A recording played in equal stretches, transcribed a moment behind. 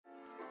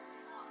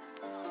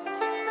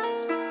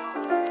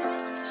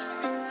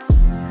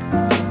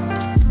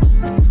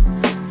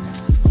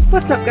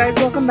What's up guys,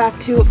 welcome back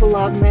to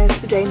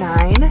Vlogmas day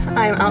 9.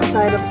 I'm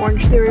outside of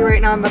Orange Theory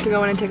right now. I'm about to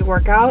go in and take a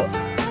workout.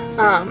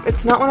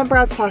 It's not one of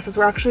Brad's classes,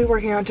 we're actually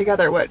working out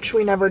together, which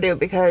we never do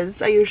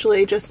because I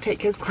usually just take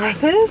his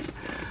classes.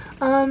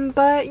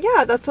 But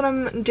yeah, that's what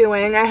I'm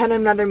doing. I had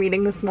another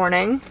meeting this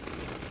morning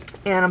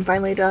and I'm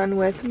finally done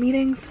with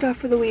meeting stuff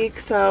for the week,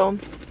 so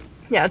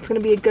yeah, it's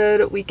gonna be a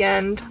good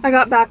weekend. I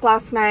got back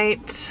last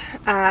night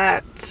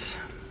at,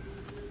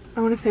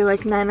 I want to say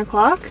like 9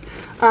 o'clock.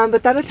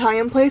 But that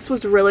Italian place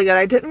was really good.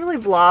 I didn't really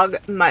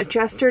vlog much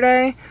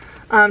yesterday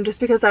just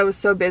because I was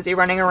so busy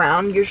running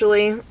around.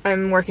 Usually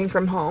I'm working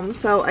from home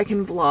so I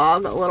can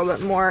vlog a little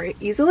bit more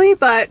easily,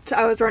 but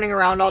I was running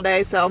around all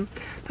day, so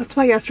that's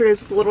why yesterday's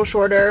was a little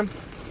shorter.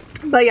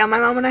 But yeah, my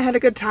mom and I had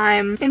a good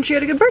time and she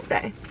had a good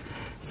birthday.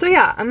 So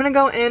yeah, I'm gonna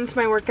go into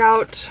my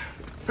workout.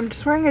 I'm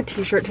just wearing a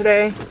t-shirt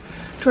today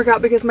to work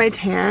out because my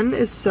tan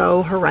is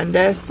so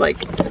horrendous.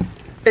 Like,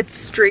 it's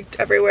streaked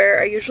everywhere.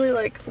 I usually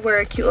like wear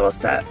a cute little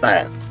set,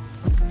 but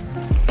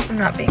I'm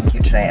not being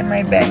cute today and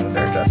my bangs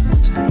are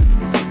just...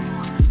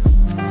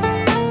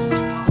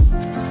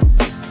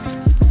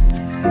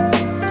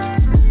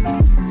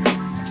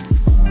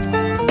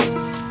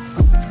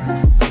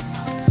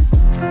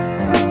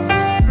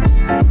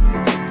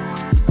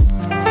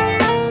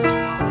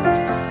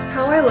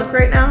 How I look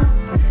right now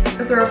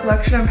is a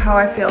reflection of how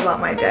I feel about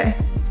my day.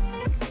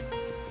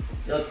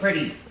 You look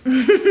pretty.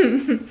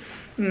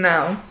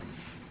 No.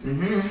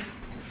 Mm-hmm.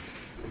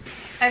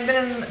 I've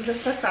been in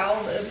just a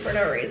foul mood for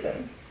no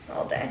reason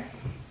all day.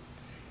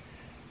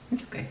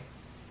 It's okay.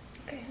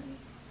 Okay, honey.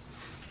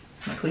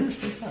 I'll clean this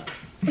place up.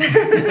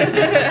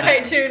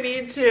 I do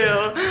need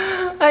to.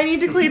 I need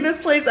to clean this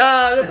place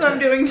up. That's what I'm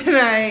doing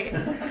tonight.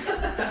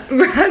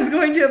 Brad's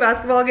going to a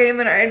basketball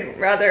game and I'd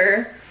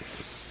rather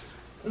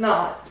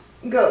not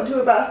go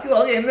to a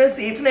basketball game this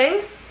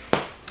evening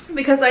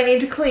because I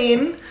need to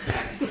clean.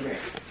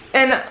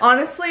 And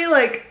honestly,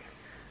 like,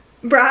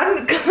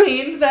 Brad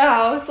cleaned the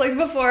house like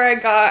before I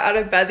got out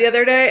of bed the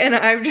other day and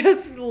I've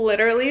just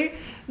literally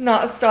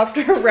not stopped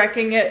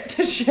wrecking it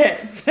to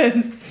shit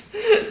since.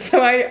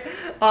 So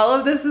all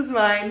of this is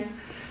mine.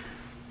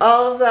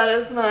 All of that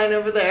is mine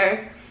over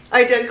there.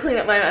 I did clean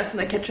up my mess in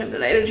the kitchen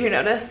today. Did you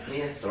notice?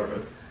 Yeah, sort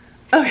of.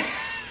 Okay.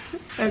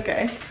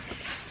 Okay.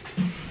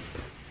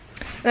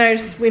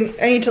 And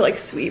I need to like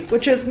sweep,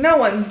 which is no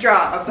one's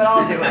job, but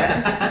I'll do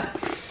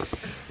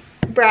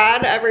it.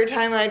 Brad, every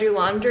time I do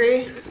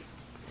laundry,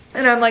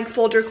 and I'm like,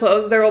 fold your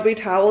clothes, there will be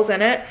towels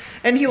in it,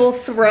 and he will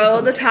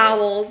throw the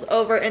towels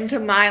over into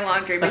my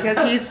laundry because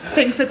he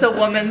thinks it's a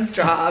woman's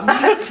job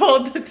to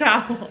fold the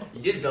towel.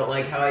 You just don't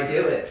like how I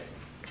do it.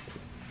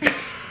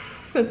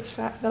 That's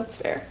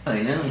fair.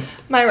 I know.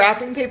 My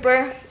wrapping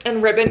paper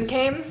and ribbon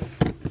came.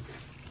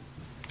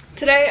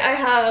 Today I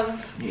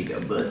have... Here you go,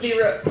 Butch.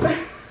 0.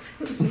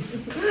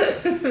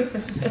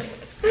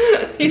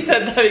 He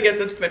said that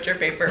because it's butcher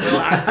paper,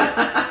 relax.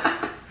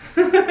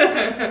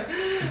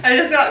 I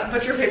just got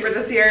butcher paper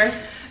this year,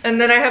 and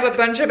then I have a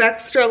bunch of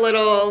extra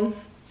little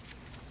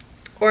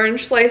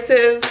orange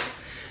slices,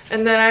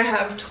 and then I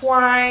have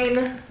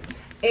twine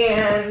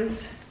and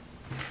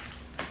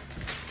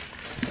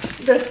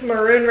this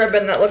maroon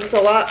ribbon that looks a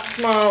lot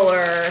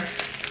smaller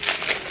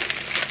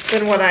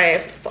than what I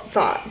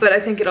thought, but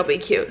I think it'll be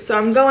cute. So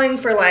I'm going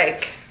for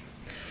like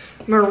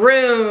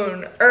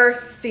maroon,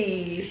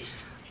 earthy,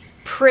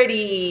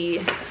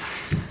 pretty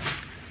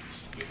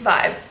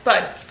vibes,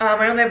 but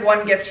I only have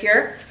one gift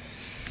here,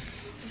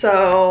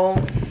 so,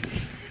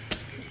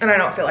 and I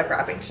don't feel like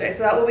wrapping today,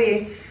 so that will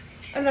be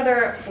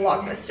another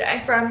Vlogmas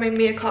day. Brad made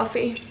me a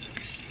coffee.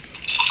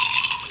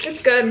 It's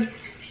good.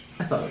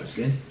 I thought it was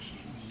good.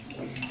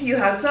 You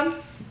had some?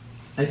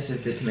 I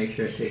sipped it to make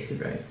sure it tasted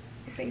right.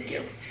 Thank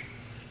you.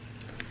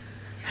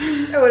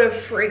 I would have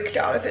freaked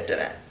out if it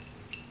didn't.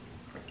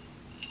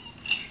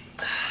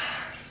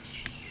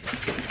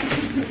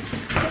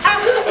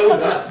 Oh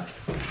God.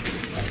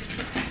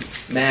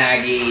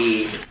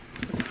 Maggie.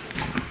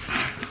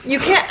 You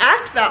can't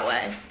act that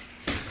way.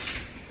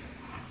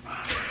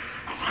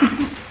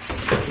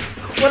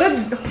 What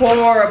a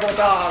horrible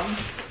dog.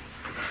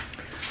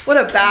 What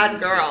a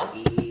bad girl.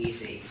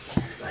 Easy.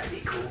 Everybody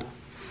be cool.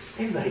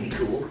 Everybody be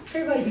cool.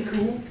 Everybody be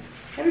cool.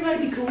 Everybody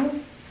be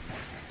cool.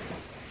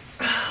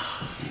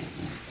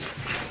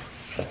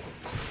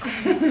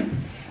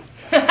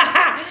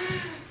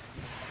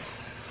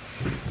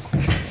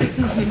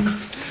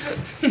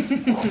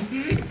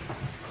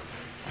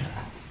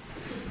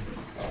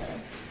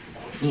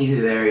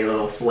 Easy there, you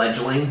little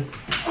fledgling.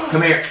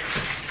 Come here.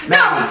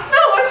 Maggie. No,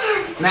 I'm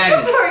sorry. Maggie.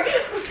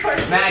 I'm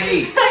sorry.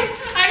 Maggie.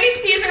 I need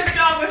Caesar the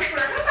dog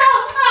whisperer.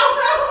 Ow!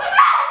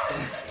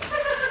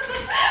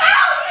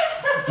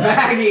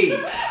 Maggie.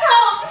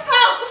 Help!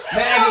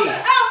 Maggie.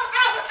 Brad!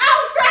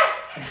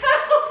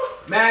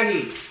 Help!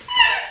 Maggie.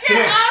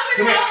 Get out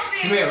and help me!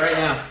 Come here right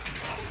now.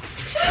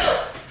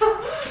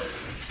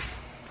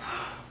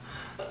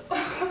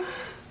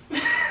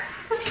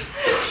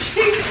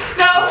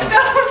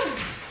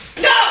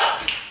 No!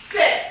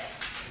 Sit!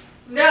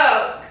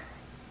 No!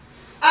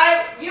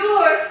 You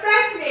will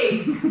respect me!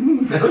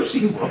 No,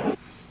 she won't.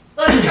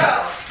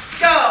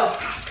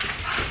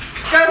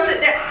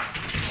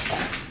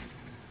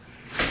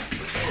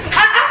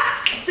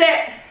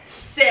 sit,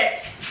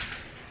 sit,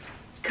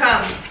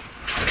 come.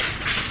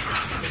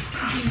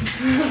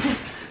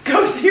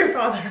 Go see your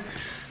father.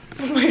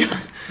 Oh my god.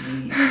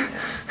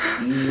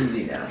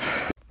 Easy now.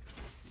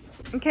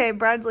 Okay,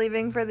 Brad's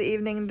leaving for the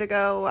evening to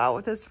go out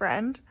with his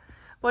friend.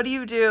 What do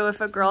you do if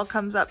a girl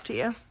comes up to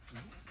you?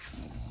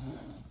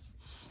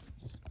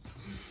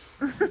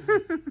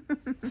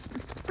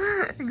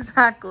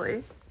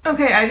 Exactly.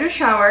 Okay, I just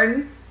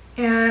showered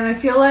and I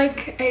feel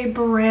like a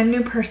brand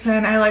new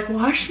person. I like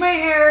washed my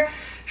hair,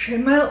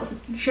 shaved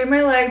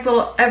my legs,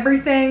 little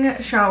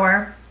everything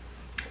shower.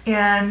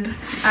 And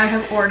I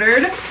have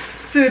ordered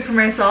food for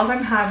myself.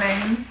 I'm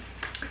having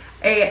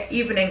an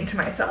evening to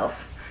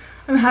myself.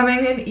 And I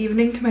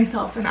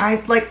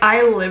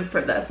live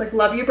for this. Like,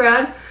 love you,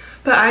 Brad,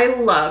 but I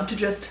love to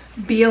just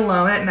be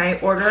alone at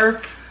night, order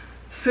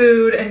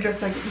food and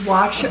just like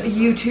watch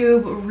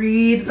YouTube,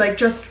 read, like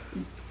just,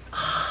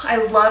 I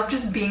love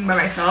just being by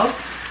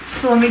myself.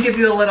 So let me give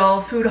you a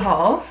little food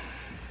haul.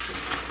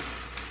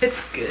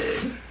 It's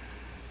good.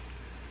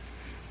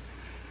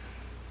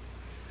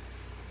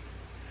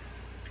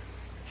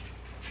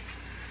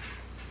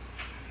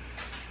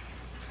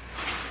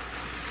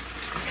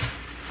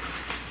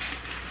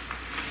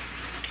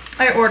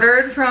 I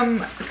ordered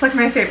from, it's like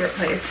my favorite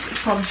place. It's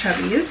called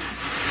Chubby's.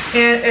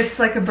 And it's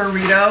like a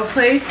burrito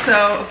place.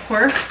 So of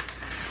course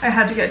I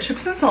had to get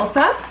chips and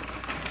salsa,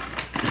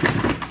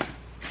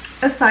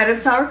 a side of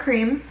sour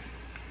cream.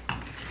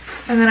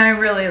 And then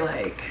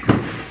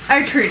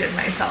I treated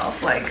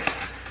myself. Like,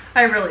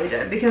 I really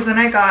did. Because then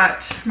I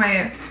got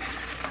my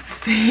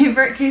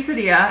favorite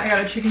quesadilla. I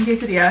got a chicken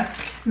quesadilla.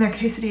 And their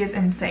quesadilla is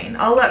insane.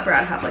 I'll let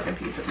Brad have like a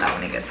piece of that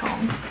when he gets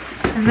home.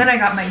 And then I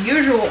got my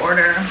usual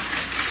order,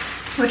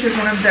 which is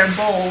one of their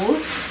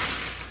bowls.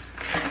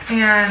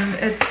 And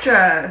it's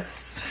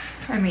just,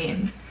 I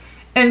mean,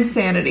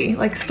 insanity.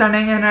 Like,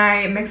 stunning. And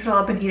I mix it all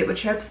up and eat it with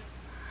chips.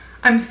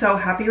 I'm so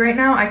happy right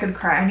now. I could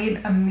cry. I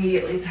need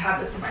immediately to have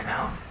this in my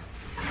mouth.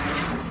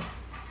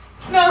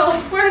 No,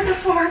 where's the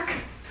fork?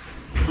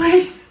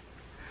 Please.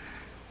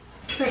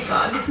 Thank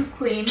God, this is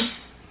clean.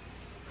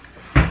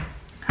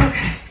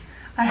 Okay,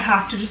 I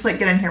have to just like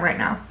get in here right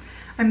now.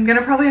 I'm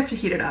gonna probably have to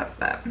heat it up,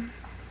 but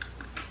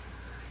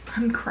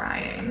I'm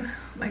crying.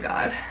 Oh my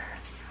God.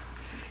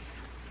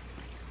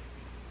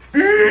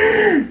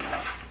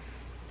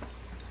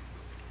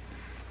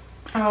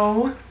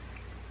 Oh,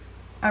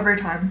 every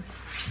time.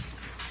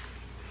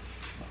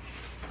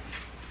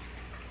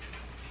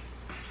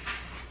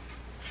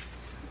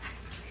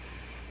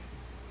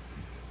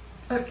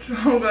 That's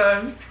so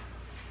good.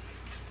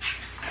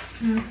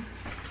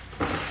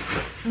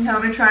 Now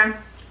let me try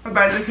a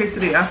bite of the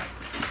quesadilla,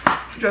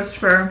 just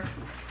for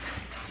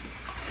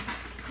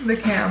the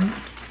cam.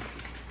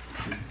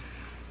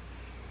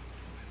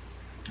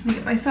 Let me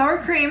get my sour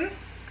cream.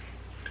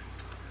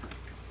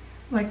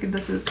 Like,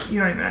 this is, you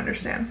don't even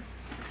understand.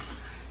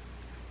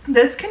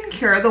 This can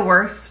cure the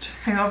worst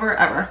hangover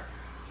ever.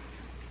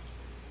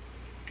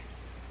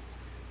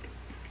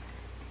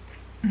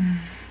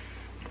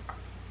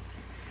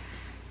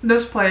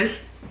 This place,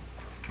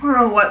 I don't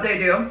know what they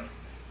do,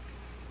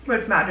 but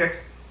it's magic.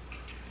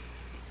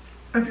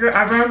 If you're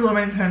ever in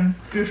Bloomington,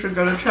 you should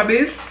go to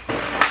Chubby's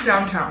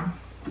downtown.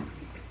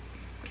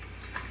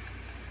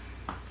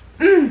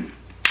 Okay.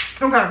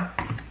 I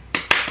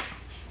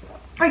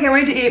can't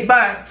wait to eat,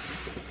 but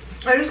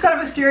I just got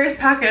a mysterious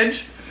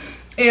package,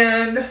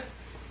 and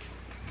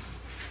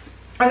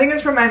I think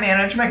it's from my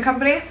management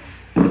company,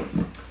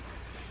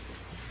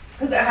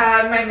 because it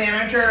had my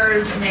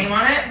manager's name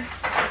on it.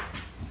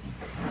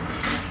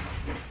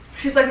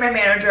 She's like my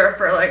manager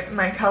for like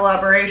my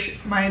collaboration,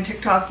 my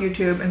TikTok,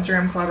 YouTube,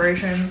 Instagram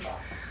collaborations.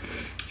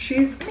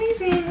 She's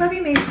amazing. Love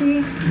you,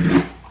 Macy.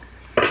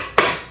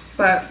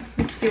 But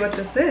let's see what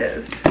this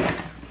is.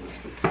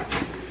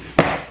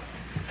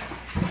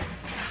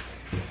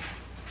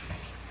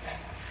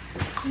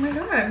 Oh my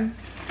God.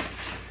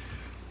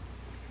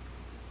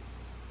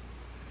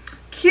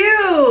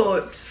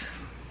 Cute.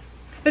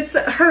 It's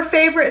her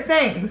favorite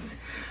things.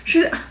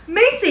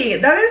 Macy,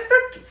 that is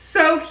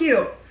so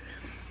cute.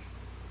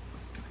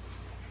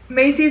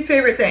 Macy's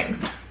favorite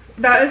things.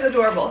 That is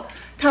adorable.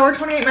 Tower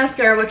 28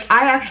 mascara, which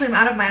I actually am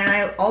out of mine, and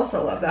I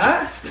also love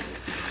that.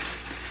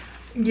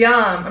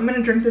 Yum. I'm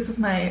gonna drink this with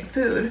my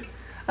food.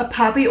 A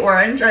poppy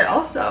orange. I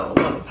also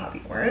love a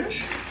poppy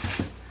orange.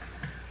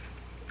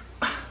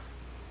 Oh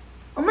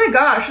my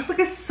gosh, it's like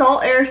a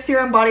salt air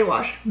serum body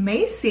wash.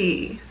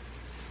 Macy.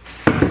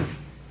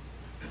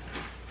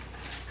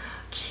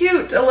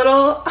 Cute. A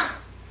little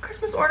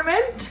Christmas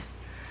ornament.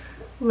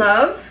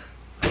 Love.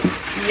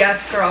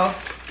 Yes, girl.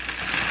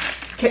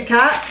 Kit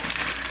Kat.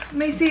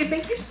 Macy,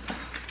 thank you.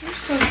 You're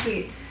so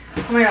sweet.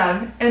 Oh my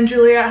God. And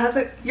Julia has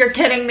it. You're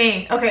kidding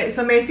me. Okay,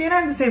 so Macy and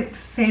I have the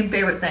same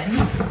favorite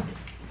things.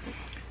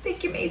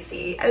 Thank you,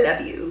 Macy. I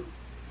love you.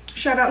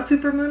 Shout out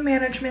Supermoon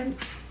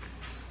Management.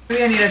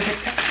 Maybe I need a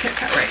Kit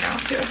Kat right now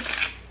too.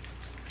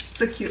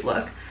 It's a cute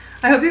look.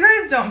 I hope you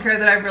guys don't care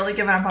that I've really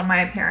given up on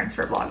my appearance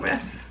for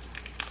Vlogmas.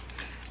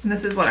 And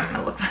this is what I'm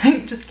gonna look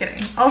like. Just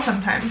kidding. I'll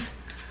sometimes.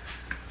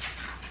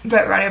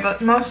 get ready,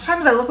 but most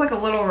times I look like a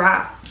little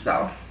rat,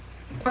 so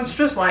it's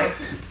just life.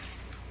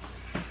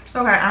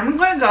 Okay, I'm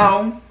gonna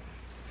go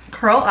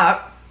curl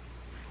up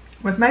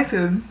with my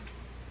food.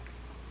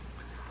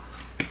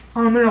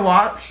 I'm gonna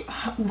watch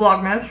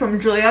Vlogmas from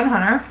Julia and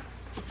Hunter.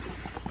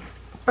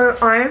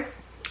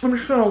 I'm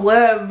just gonna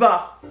live.